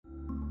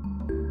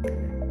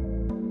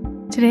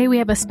Today we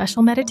have a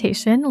special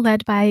meditation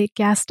led by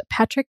guest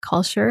Patrick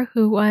Kalscheur,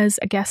 who was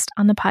a guest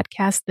on the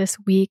podcast this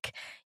week.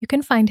 You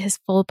can find his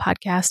full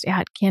podcast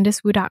at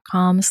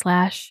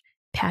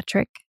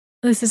candicewu.com/Patrick.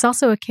 This is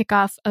also a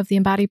kickoff of the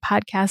Embody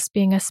podcast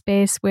being a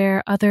space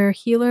where other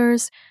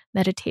healers,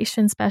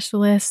 meditation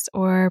specialists,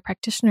 or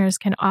practitioners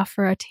can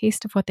offer a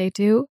taste of what they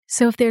do.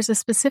 So if there's a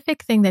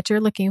specific thing that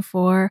you're looking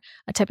for,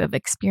 a type of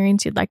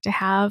experience you'd like to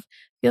have,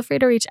 feel free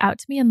to reach out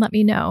to me and let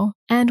me know.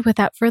 And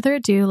without further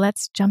ado,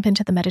 let's jump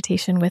into the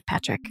meditation with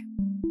Patrick.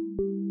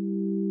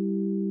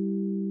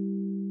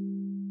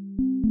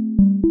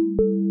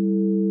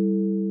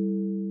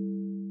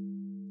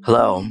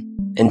 Hello,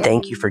 and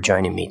thank you for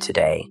joining me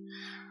today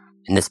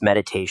in this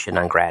meditation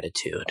on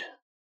gratitude.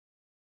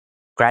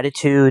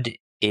 Gratitude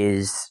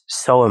is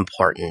so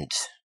important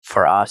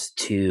for us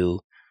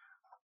to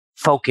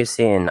focus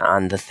in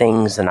on the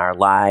things in our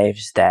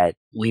lives that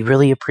we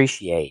really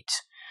appreciate.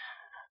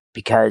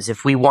 Because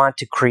if we want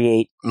to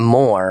create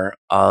more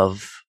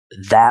of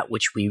that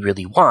which we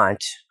really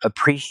want,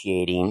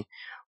 appreciating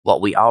what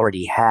we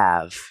already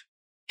have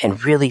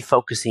and really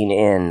focusing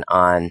in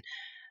on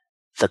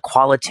the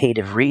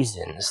qualitative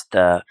reasons,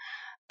 the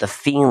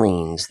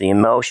feelings, the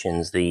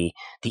emotions, the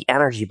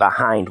energy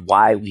behind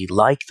why we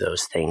like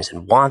those things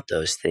and want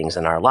those things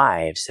in our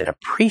lives and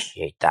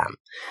appreciate them,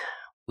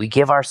 we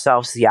give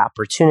ourselves the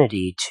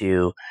opportunity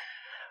to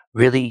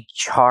really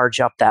charge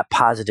up that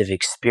positive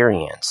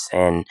experience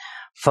and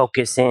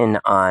focus in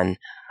on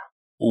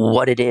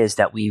what it is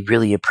that we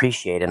really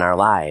appreciate in our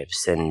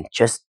lives and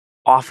just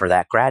offer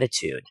that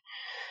gratitude.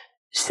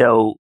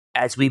 So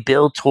as we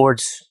build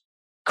towards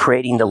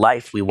creating the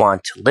life we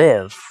want to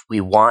live,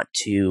 we want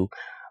to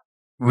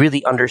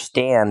really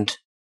understand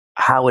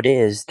how it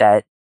is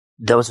that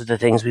those are the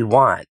things we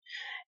want.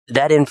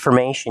 That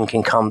information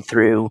can come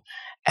through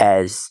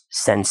as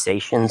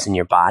sensations in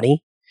your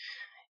body.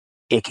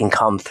 It can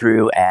come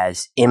through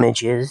as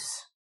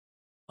images,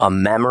 a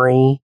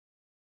memory.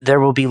 There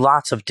will be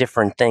lots of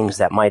different things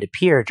that might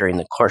appear during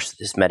the course of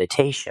this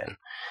meditation.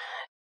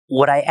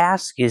 What I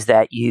ask is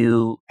that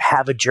you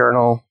have a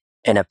journal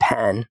and a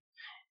pen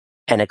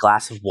and a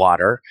glass of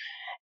water,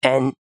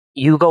 and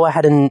you go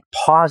ahead and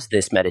pause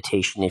this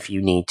meditation if you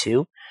need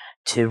to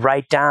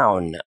write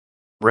down,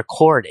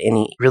 record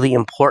any really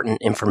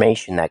important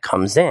information that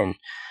comes in,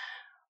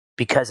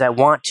 because I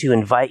want to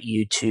invite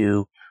you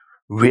to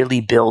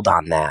really build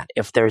on that.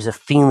 If there's a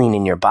feeling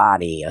in your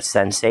body, a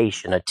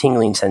sensation, a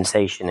tingling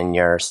sensation in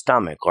your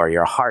stomach, or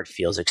your heart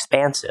feels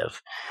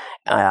expansive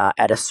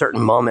at a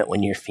certain moment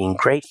when you're feeling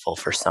grateful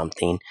for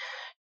something,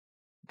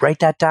 write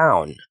that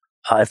down.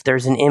 If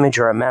there's an image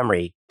or a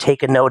memory,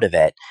 take a note of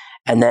it,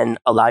 and then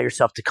allow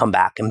yourself to come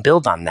back and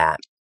build on that.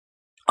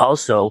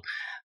 Also,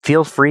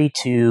 feel free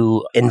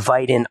to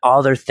invite in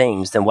other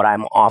things than what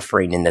I'm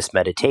offering in this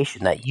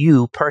meditation that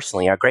you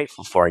personally are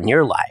grateful for in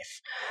your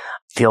life.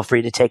 Feel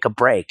free to take a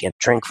break and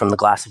drink from the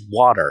glass of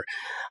water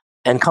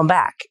and come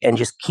back and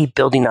just keep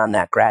building on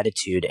that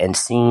gratitude and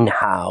seeing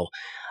how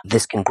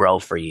this can grow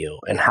for you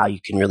and how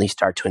you can really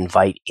start to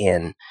invite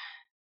in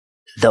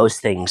those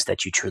things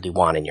that you truly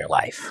want in your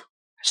life.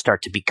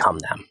 Start to become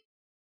them.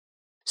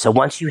 So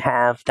once you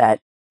have that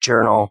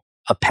journal,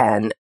 a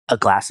pen, a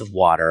glass of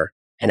water,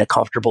 and a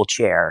comfortable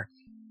chair,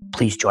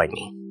 please join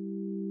me.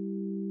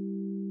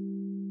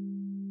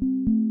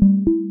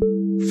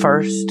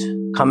 First,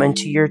 come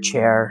into your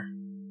chair.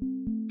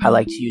 I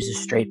like to use a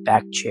straight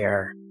back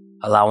chair,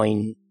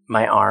 allowing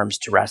my arms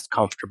to rest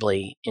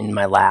comfortably in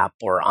my lap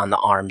or on the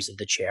arms of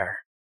the chair.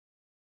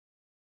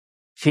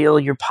 Feel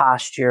your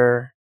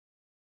posture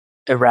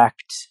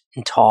erect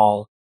and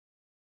tall,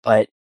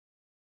 but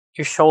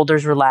your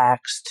shoulders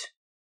relaxed,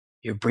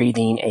 your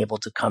breathing able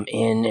to come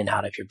in and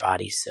out of your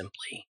body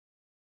simply.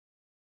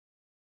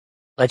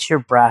 Let your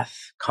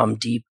breath come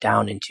deep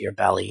down into your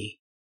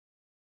belly.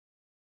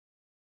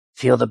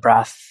 Feel the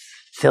breath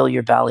fill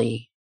your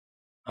belly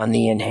on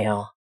the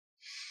inhale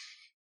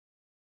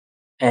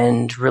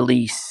and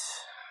release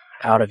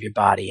out of your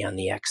body on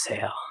the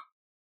exhale.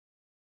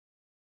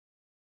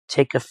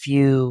 Take a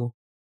few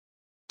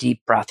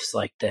deep breaths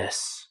like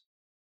this,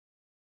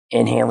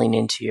 inhaling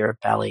into your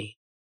belly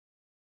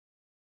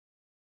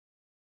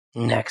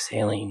and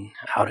exhaling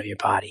out of your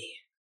body.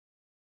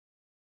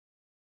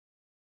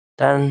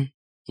 Then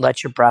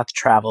let your breath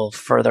travel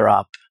further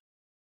up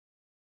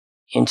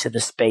into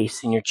the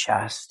space in your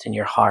chest and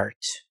your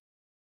heart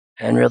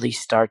and really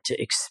start to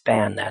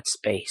expand that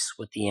space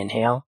with the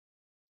inhale,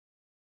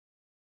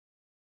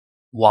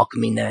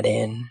 welcoming that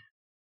in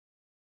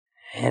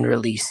and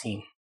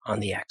releasing on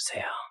the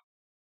exhale.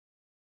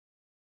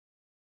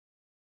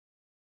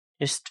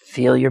 Just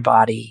feel your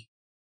body,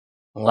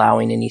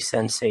 allowing any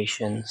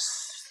sensations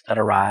that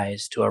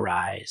arise to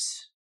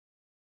arise,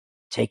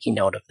 taking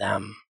note of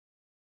them,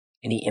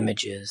 any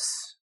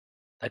images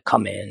that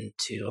come in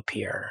to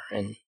appear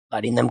and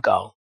letting them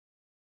go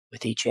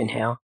with each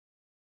inhale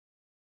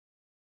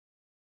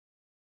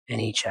and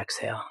each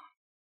exhale.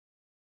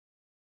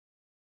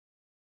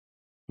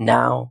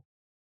 Now,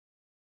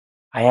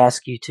 I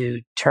ask you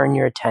to turn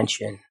your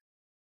attention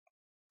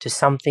to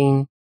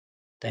something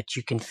that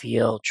you can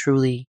feel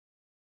truly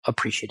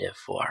appreciative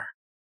for.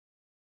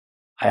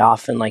 I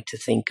often like to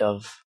think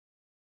of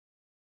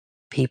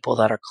people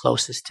that are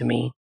closest to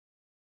me,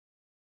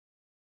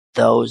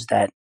 those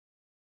that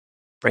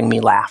bring me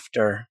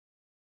laughter,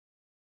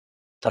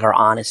 that are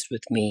honest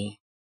with me,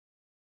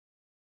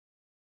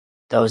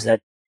 those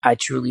that I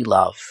truly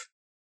love,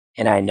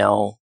 and I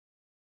know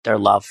their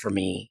love for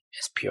me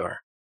is pure.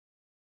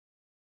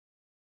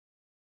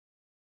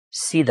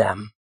 See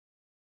them.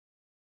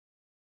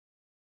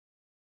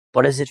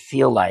 What does it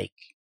feel like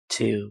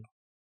to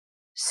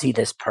see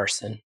this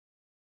person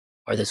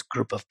or this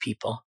group of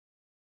people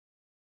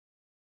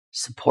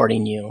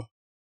supporting you,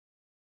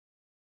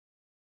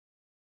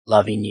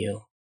 loving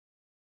you,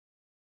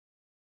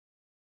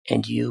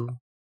 and you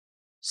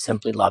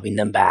simply loving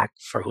them back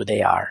for who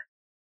they are?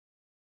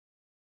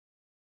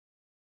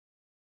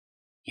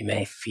 You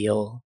may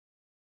feel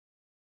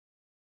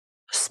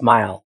a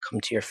smile come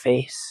to your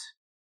face.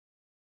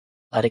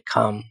 Let it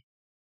come.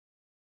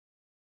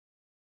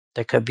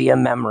 There could be a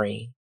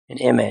memory, an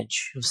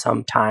image of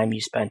some time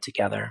you spent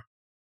together.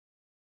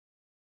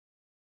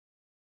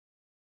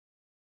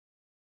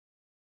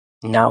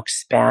 Now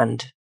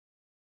expand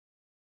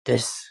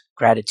this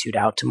gratitude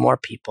out to more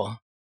people,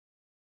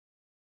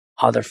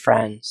 other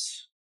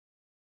friends,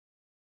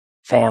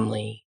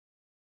 family,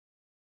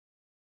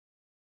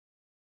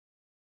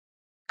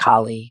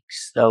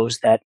 colleagues, those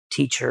that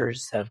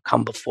teachers that have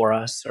come before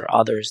us, or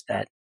others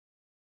that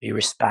we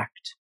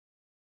respect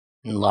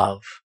and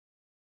love.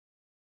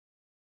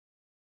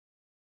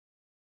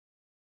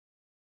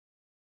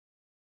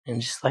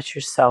 And just let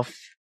yourself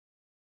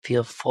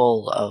feel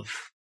full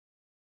of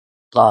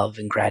love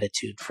and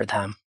gratitude for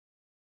them.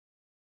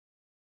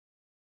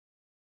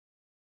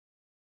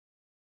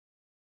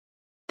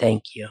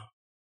 Thank you.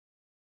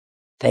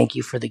 Thank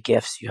you for the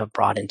gifts you have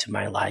brought into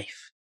my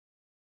life.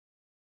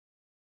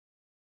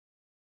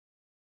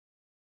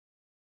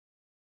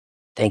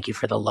 Thank you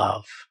for the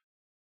love.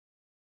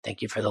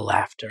 Thank you for the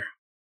laughter.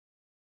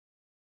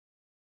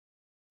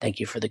 Thank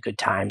you for the good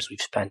times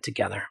we've spent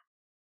together.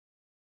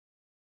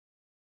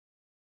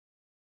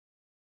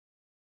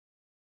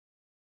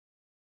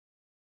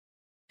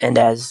 And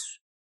as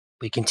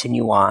we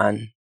continue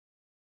on,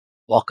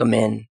 welcome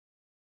in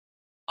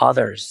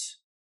others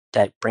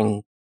that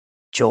bring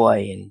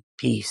joy and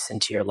peace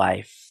into your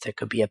life. There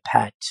could be a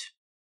pet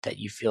that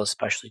you feel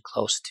especially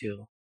close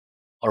to,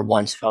 or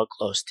once felt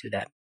close to,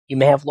 that you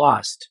may have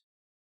lost,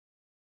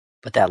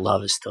 but that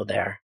love is still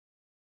there.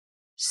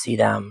 See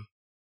them,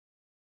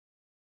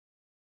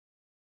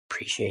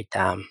 appreciate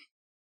them.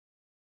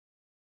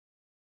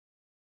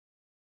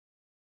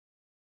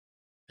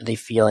 Really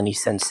feel any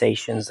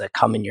sensations that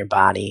come in your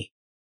body.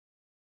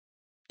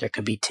 There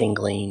could be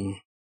tingling,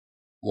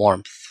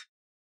 warmth,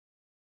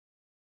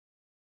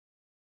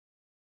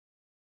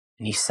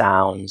 any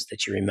sounds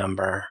that you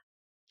remember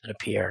that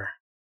appear.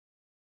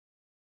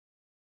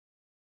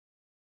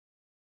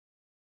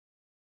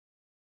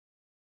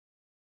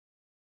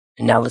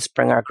 And now let's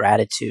bring our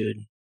gratitude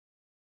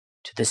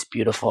to this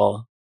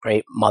beautiful,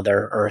 great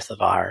Mother Earth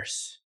of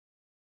ours.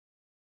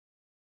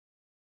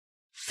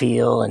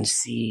 Feel and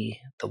see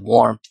the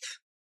warmth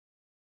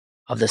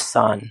of the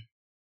sun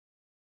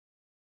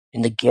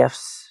and the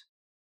gifts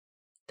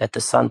that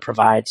the sun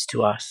provides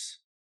to us.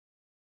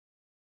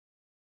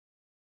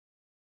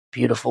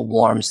 Beautiful,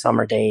 warm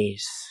summer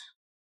days,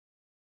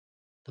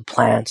 the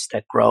plants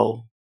that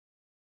grow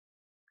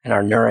and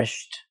are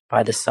nourished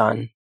by the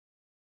sun.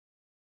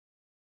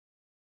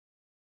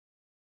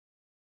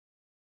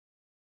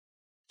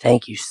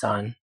 Thank you,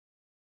 sun.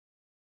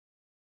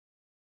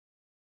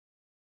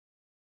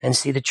 And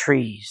see the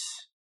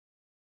trees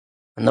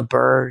and the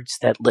birds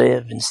that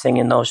live and sing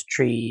in those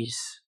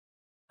trees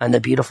and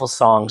the beautiful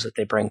songs that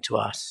they bring to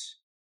us.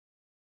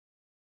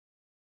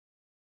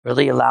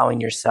 Really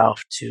allowing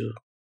yourself to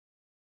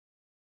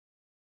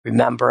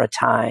remember a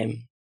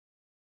time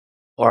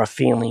or a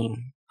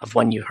feeling of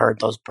when you heard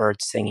those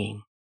birds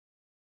singing.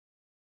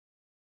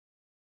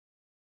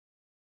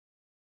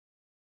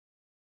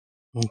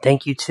 And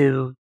thank you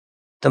to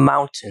the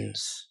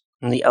mountains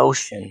and the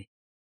ocean.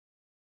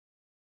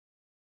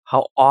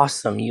 How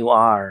awesome you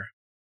are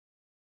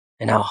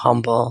and how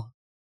humble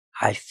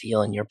I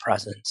feel in your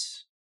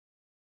presence.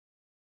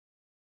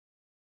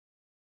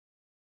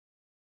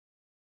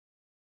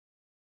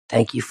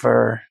 Thank you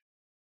for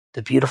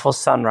the beautiful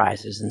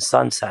sunrises and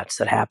sunsets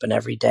that happen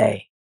every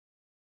day.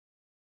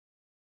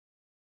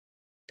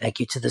 Thank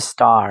you to the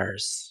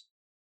stars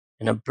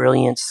and a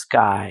brilliant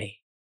sky.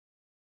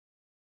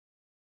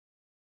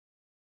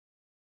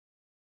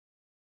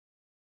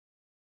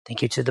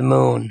 Thank you to the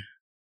moon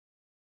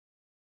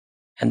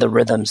and the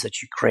rhythms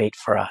that you create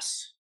for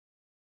us.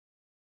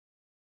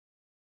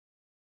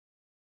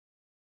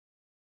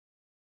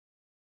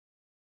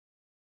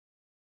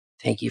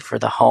 Thank you for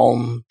the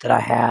home that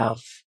I have.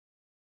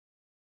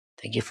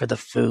 Thank you for the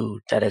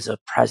food that is a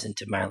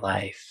present in my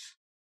life.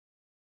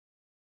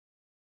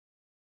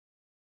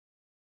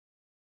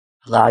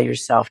 Allow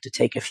yourself to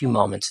take a few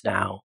moments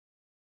now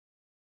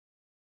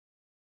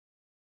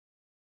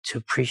to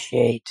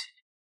appreciate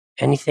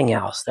anything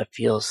else that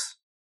feels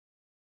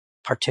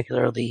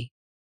particularly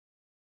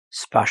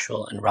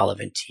special and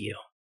relevant to you.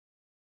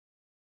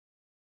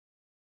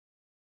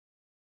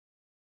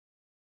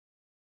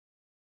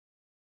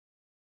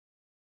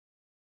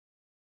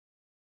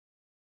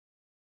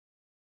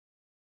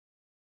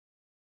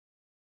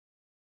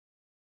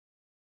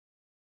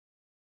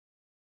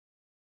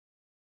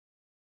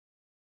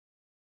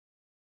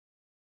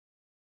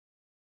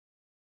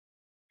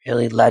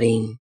 Really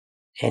letting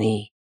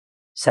any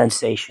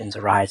sensations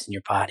arise in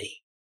your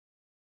body,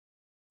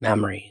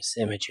 memories,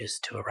 images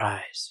to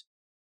arise.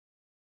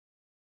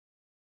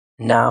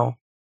 Now,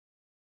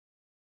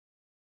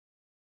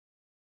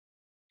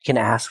 you can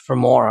ask for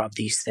more of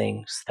these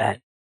things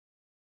that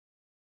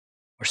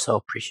we're so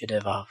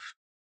appreciative of.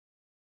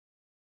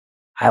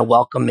 I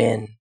welcome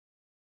in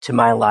to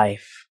my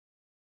life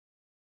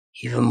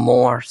even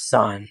more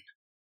sun,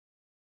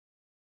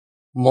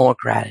 more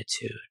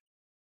gratitude,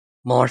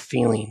 more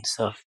feelings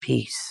of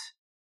peace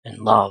and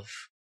love,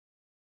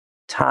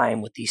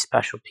 time with these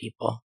special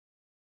people.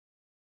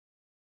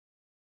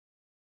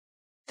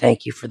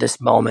 Thank you for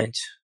this moment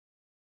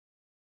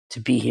to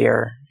be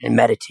here in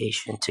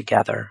meditation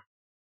together,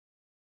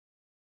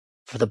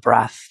 for the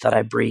breath that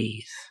I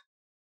breathe.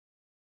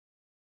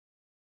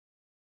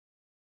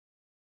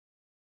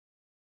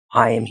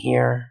 I am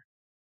here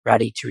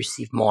ready to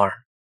receive more.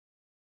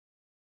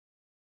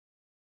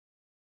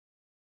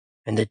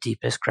 And the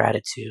deepest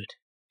gratitude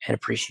and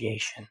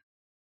appreciation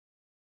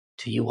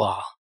to you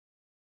all.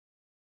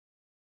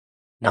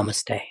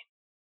 Namaste.